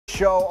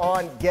show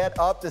on Get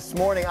Up this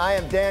morning. I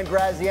am Dan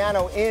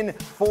Graziano in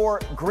for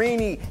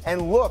Greeny.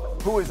 And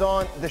look who is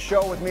on the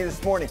show with me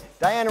this morning.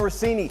 Diana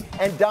Rossini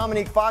and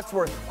Dominique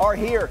Foxworth are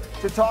here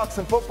to talk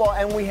some football,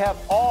 and we have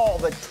all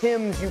the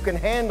Tims you can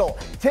handle.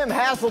 Tim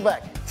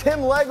Hasselbeck, Tim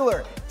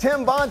Legler,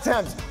 Tim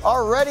Bontemps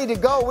are ready to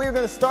go. We're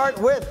going to start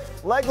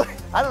with Legler.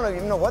 I don't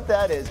even know what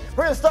that is.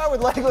 We're going to start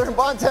with Legler and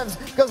Bontemps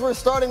because we're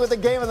starting with the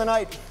game of the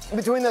night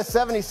between the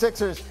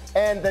 76ers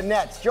and the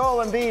Nets.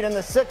 Joel Embiid and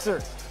the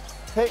Sixers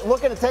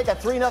looking to take a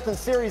 3-0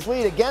 series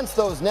lead against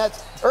those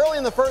Nets. Early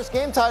in the first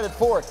game, tied at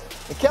 4.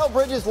 Mikal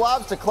Bridges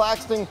lobs to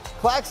Claxton.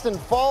 Claxton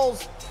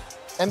falls.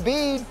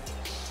 Embiid,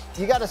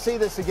 you got to see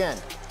this again.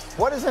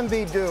 What does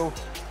Embiid do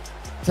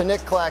to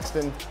Nick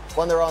Claxton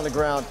when they're on the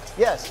ground?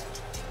 Yes,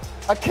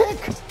 a kick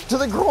to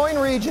the groin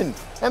region.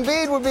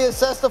 Embiid would be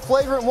assessed a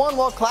flagrant one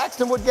while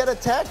Claxton would get a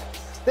tech.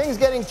 Things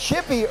getting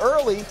chippy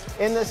early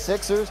in the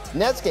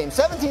Sixers-Nets game.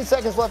 17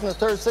 seconds left in the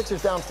third.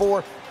 Sixers down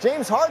 4.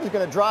 James Harden's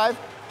going to drive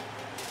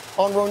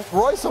on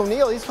Royce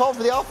O'Neal. He's called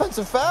for the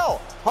offensive foul.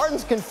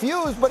 Harden's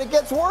confused, but it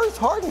gets worse.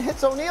 Harden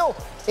hits O'Neal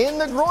in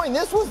the groin.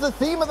 This was the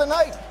theme of the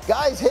night.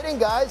 Guys hitting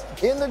guys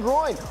in the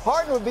groin.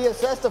 Harden would be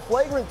assessed a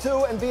flagrant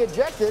 2 and be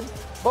ejected.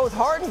 Both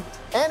Harden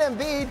and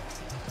Embiid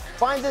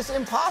find this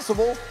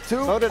impossible to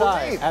believe. So did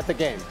I at the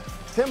game.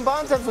 Tim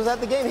Bontemps was at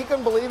the game. He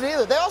couldn't believe it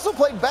either. They also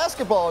played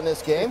basketball in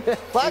this game.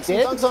 Claxton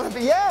dunks on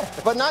it. Yeah,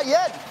 but not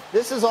yet.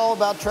 This is all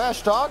about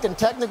trash talk and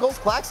technicals.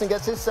 Claxton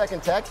gets his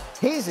second tech.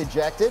 He's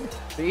ejected.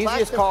 The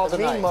easiest call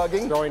tonight,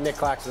 throwing Nick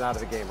Claxton out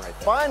of the game right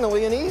there.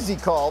 Finally, an easy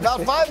call.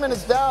 About 5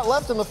 minutes down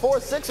left in the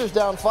fourth. Sixers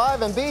down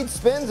 5. Embiid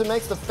spins and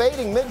makes the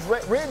fading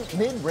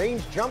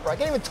mid-range jumper. I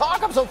can't even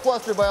talk. I'm so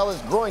flustered by all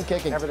this groin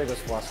kicking. Everything was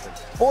flustered.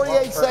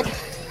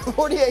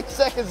 48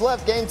 seconds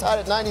left. Game tied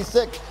at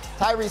 96.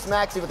 Tyrese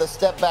Maxey with a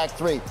step-back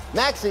 3.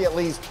 Maxey, at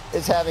least,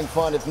 is having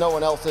fun if no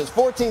one else is.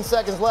 14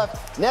 seconds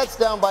left. Nets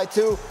down by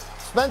 2.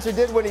 Spencer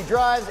did when he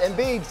drives.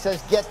 Embiid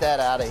says, get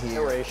that out of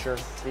here. Erasure.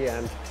 The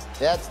end.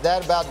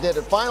 That about did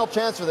it. Final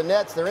chance for the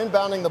Nets. They're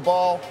inbounding the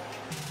ball.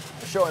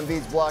 I'll show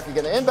Embiid's block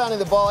again. They're inbounding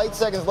the ball. 8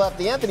 seconds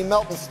left. Anthony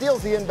Melton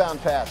steals the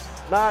inbound pass.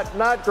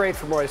 Not great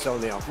from Royce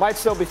O'Neal. Might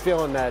still be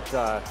feeling that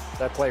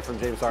play from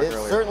James Harden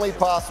earlier. It's certainly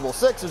possible.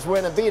 Sixers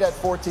win. Embiid had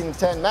 14 and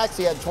 10.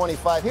 Maxey had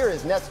 25. Here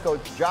is Nets coach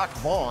Jock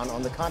Vaughn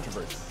on the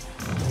controversy.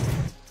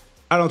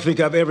 I don't think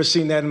I've ever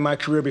seen that in my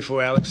career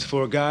before, Alex.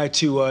 For a guy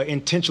to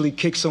intentionally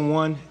kick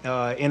someone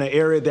in an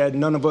area that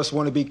none of us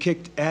want to be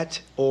kicked at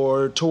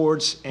or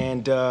towards,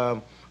 and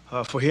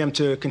for him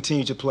to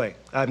continue to play.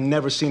 I've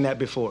never seen that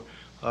before.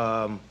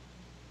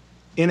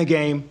 In a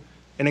game,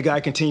 and a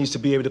guy continues to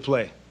be able to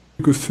play.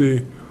 You could see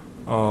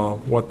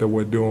what they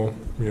were doing,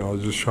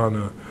 just trying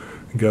to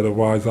get a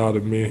rise out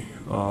of me.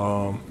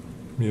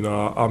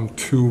 I'm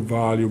too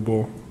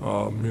valuable,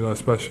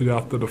 especially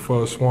after the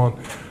first one.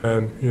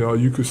 And,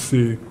 you could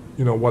see,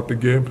 what the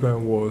game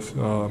plan was.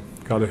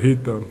 Got to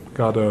hit them,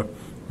 got to,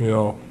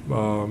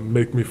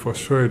 make me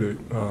frustrated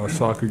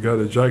so I could get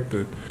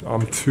ejected.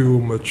 I'm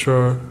too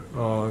mature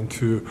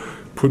to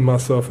put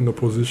myself in a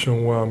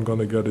position where I'm going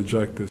to get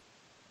ejected.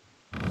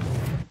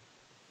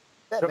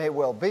 That may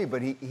well be,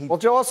 but he Well,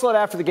 Joel said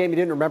after the game he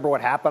didn't remember what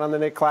happened on the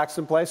Nick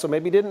Claxton play, so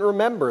maybe he didn't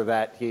remember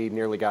that he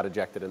nearly got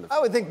ejected in the. I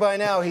would think by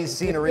now he's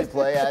seen a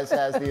replay, as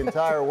has the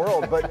entire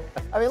world. But,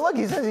 I mean, look,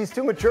 he says he's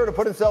too mature to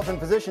put himself in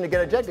position to get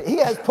ejected. He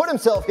has put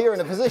himself here in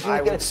a position to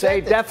get ejected. I would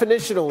say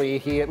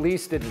definitionally he at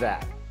least did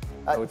that.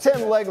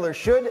 Tim Legler,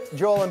 should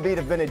Joel Embiid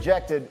have been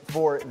ejected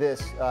for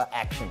this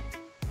action?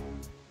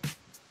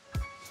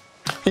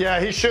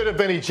 Yeah, he should have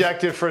been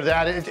ejected for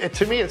that.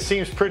 To me, it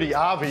seems pretty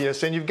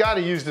obvious, and you've got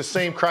to use the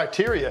same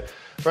criteria,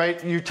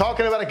 right? You're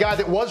talking about a guy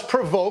that was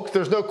provoked.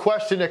 There's no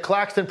question that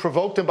Claxton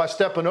provoked him by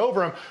stepping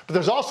over him, but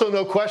there's also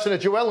no question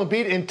that Joel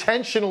Embiid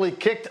intentionally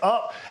kicked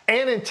up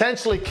and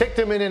intentionally kicked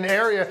him in an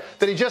area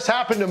that he just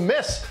happened to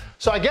miss.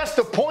 So I guess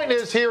the point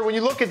is here, when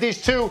you look at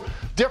these two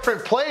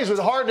different plays with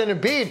Harden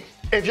and Embiid,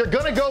 if you're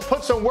going to go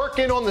put some work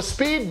in on the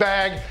speed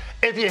bag,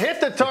 if you hit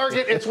the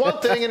target, it's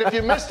one thing, and if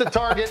you miss the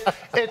target,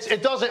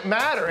 it doesn't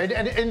matter.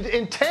 And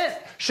intent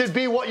should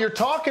be what you're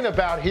talking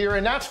about here,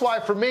 and that's why,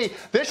 for me,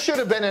 this should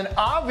have been an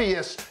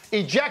obvious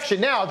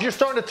ejection. Now, if you're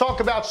starting to talk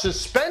about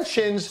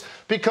suspensions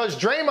because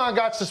Draymond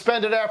got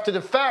suspended after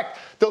the fact,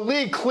 the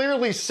league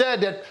clearly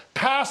said that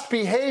past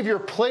behavior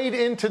played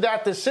into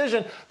that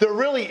decision. There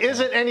really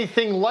isn't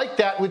anything like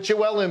that with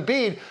Joel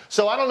Embiid,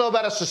 so I don't know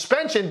about a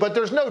suspension, but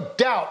there's no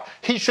doubt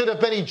he should have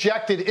been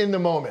ejected in the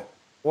moment.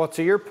 Well,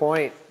 to your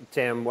point,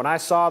 Tim, when I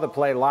saw the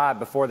play live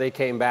before they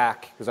came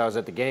back, because I was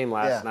at the game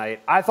last night,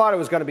 I thought it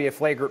was going to be a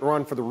flagrant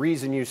run for the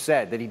reason you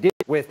said, that he did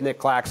it with Nick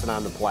Claxton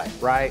on the play,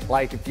 right?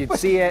 Like, if you'd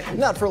see it.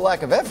 Not for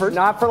lack of effort.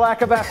 Not for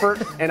lack of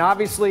effort. And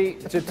obviously,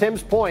 to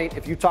Tim's point,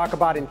 if you talk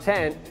about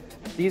intent,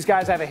 these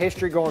guys have a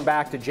history going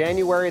back to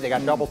January. They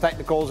got double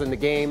technicals in the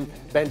game.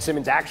 Ben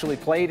Simmons actually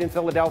played in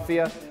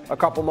Philadelphia a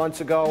couple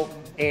months ago,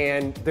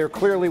 and there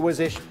clearly was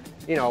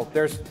you know,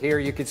 here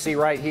you can see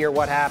right here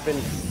what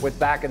happened with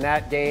back in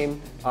that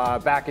game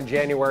back in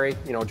January.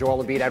 You know,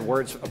 Joel Embiid had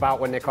words about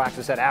what Nick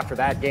Claxton said after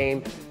that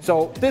game.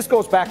 So this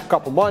goes back a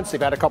couple months.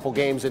 They've had a couple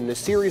games in this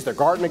series. They're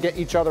guarding to get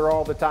each other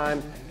all the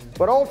time.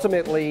 But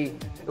ultimately,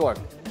 look,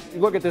 you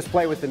look at this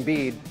play with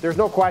Embiid, there's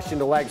no question,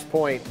 to Leg's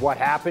point, what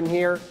happened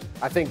here.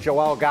 I think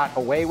Joel got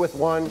away with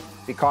one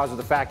because of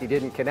the fact he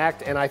didn't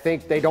connect, and I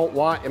think they don't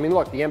want, I mean,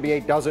 look, the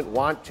NBA doesn't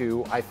want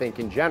to, I think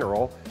in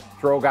general,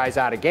 throw guys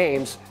out of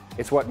games.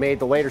 It's what made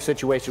the later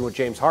situation with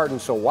James Harden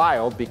so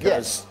wild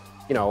because,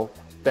 you know,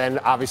 then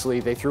obviously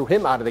they threw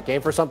him out of the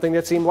game for something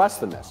that seemed less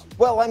than this.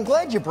 Well, I'm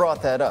glad you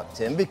brought that up,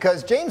 Tim,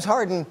 because James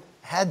Harden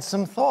had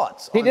some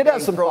thoughts. He did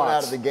have some thrown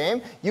thoughts out of the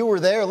game. You were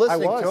there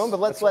listening to him, but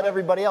let's let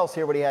everybody else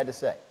hear what he had to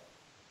say.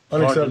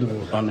 Unacceptable.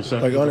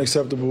 Like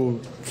unacceptable,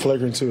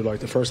 flagrant too.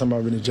 Like the first time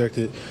I've been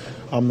ejected,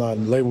 I'm not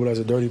labeled as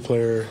a dirty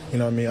player. You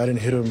know what I mean? I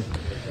didn't hit him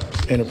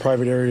in a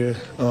private area.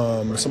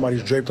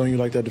 Somebody's draped on you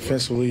like that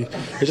defensively.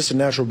 It's just a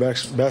natural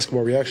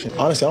basketball reaction.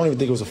 Honestly, I don't even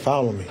think it was a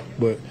foul on me.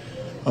 But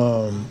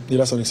yeah,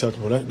 that's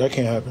unacceptable. That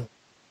can't happen.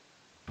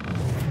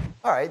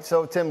 All right,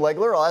 so Tim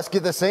Legler, I'll ask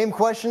you the same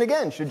question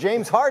again. Should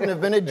James Harden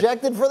have been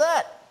ejected for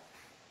that?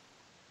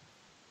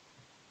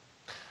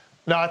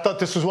 No, I thought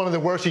this was one of the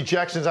worst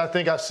ejections I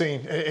think I've seen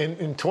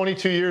in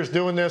 22 years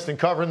doing this and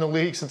covering the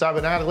league since I've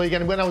been out of the league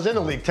and when I was in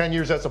the league 10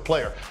 years as a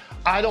player.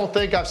 I don't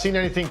think I've seen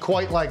anything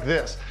quite like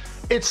this.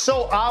 It's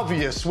so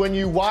obvious when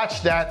you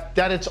watch that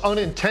it's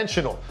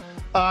unintentional.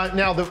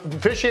 Now, the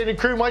officiating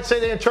crew might say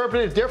they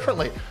interpret it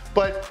differently,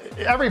 but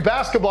every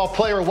basketball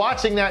player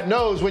watching that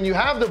knows when you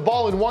have the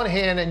ball in one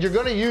hand and you're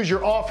going to use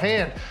your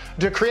offhand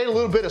to create a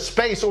little bit of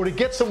space or to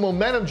get some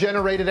momentum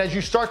generated as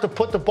you start to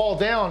put the ball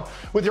down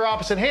with your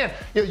opposite hand.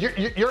 You know,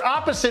 your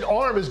opposite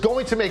arm is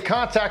going to make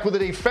contact with a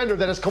defender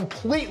that is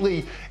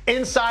completely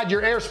inside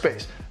your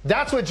airspace.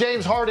 That's what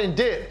James Harden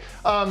did.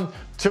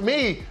 To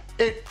me,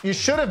 you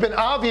should have been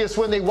obvious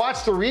when they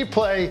watched the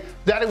replay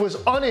that it was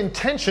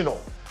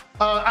unintentional.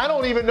 I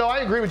don't even know. I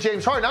agree with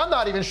James Harden. I'm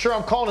not even sure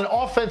I'm calling an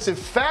offensive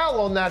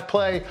foul on that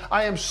play.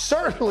 I am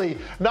certainly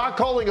not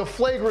calling a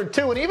flagrant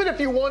 2. And even if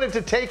you wanted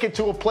to take it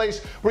to a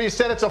place where you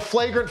said it's a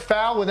flagrant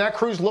foul when that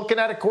crew's looking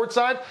at it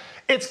courtside,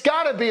 it's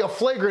got to be a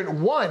flagrant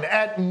 1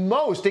 at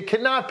most. It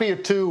cannot be a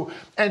 2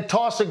 and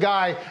toss a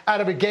guy out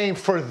of a game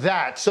for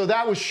that. So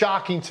that was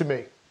shocking to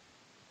me.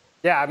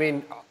 Yeah, I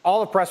mean,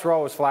 all the press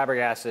row was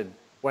flabbergasted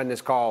when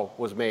this call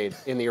was made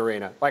in the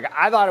arena. Like,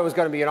 I thought it was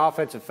going to be an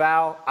offensive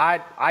foul.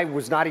 I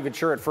was not even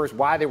sure at first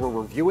why they were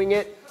reviewing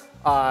it.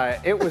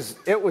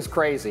 It was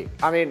crazy.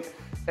 I mean,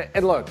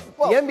 and look,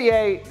 the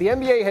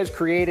NBA has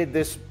created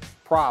this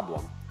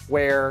problem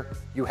where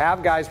you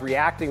have guys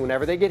reacting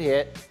whenever they get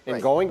hit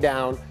and going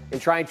down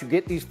and trying to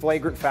get these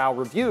flagrant foul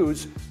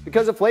reviews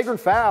because a flagrant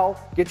foul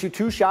gets you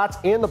 2 shots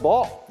and the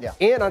ball. Yeah.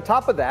 And on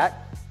top of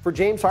that, for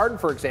James Harden,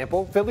 for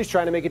example, Philly's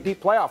trying to make a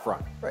deep playoff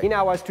run. He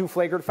now has 2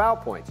 flagrant foul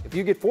points. If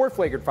you get 4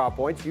 flagrant foul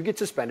points, you get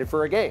suspended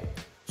for a game.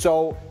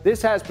 So this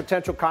has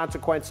potential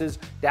consequences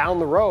down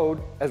the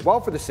road as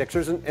well for the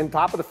Sixers, and on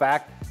top of the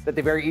fact that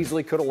they very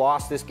easily could have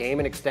lost this game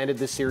and extended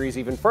this series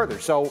even further.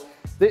 So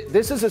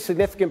this is a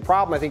significant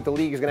problem I think the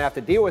league is going to have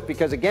to deal with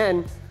because,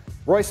 again,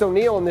 Royce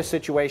O'Neal in this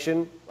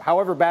situation,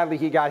 however badly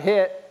he got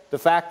hit, the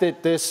fact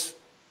that this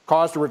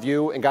caused a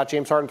review and got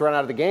James Harden thrown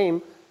out of the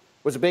game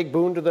was a big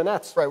boon to the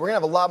Nets. Right, we're going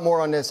to have a lot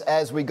more on this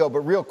as we go,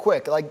 but real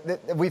quick, like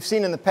we've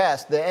seen in the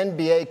past, the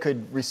NBA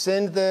could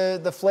rescind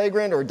the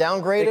flagrant or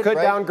downgrade it, They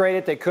could downgrade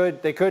it.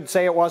 They could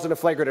say it wasn't a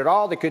flagrant at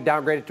all. They could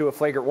downgrade it to a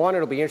flagrant 1.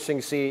 It'll be interesting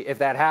to see if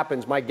that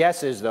happens. My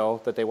guess is,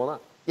 though, that they will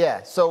not.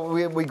 Yeah,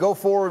 so we go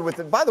forward with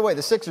it. By the way,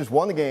 the Sixers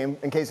won the game,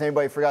 in case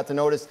anybody forgot to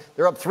notice.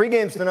 They're up 3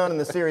 games to none in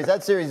the series.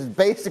 That series is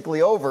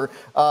basically over,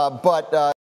 but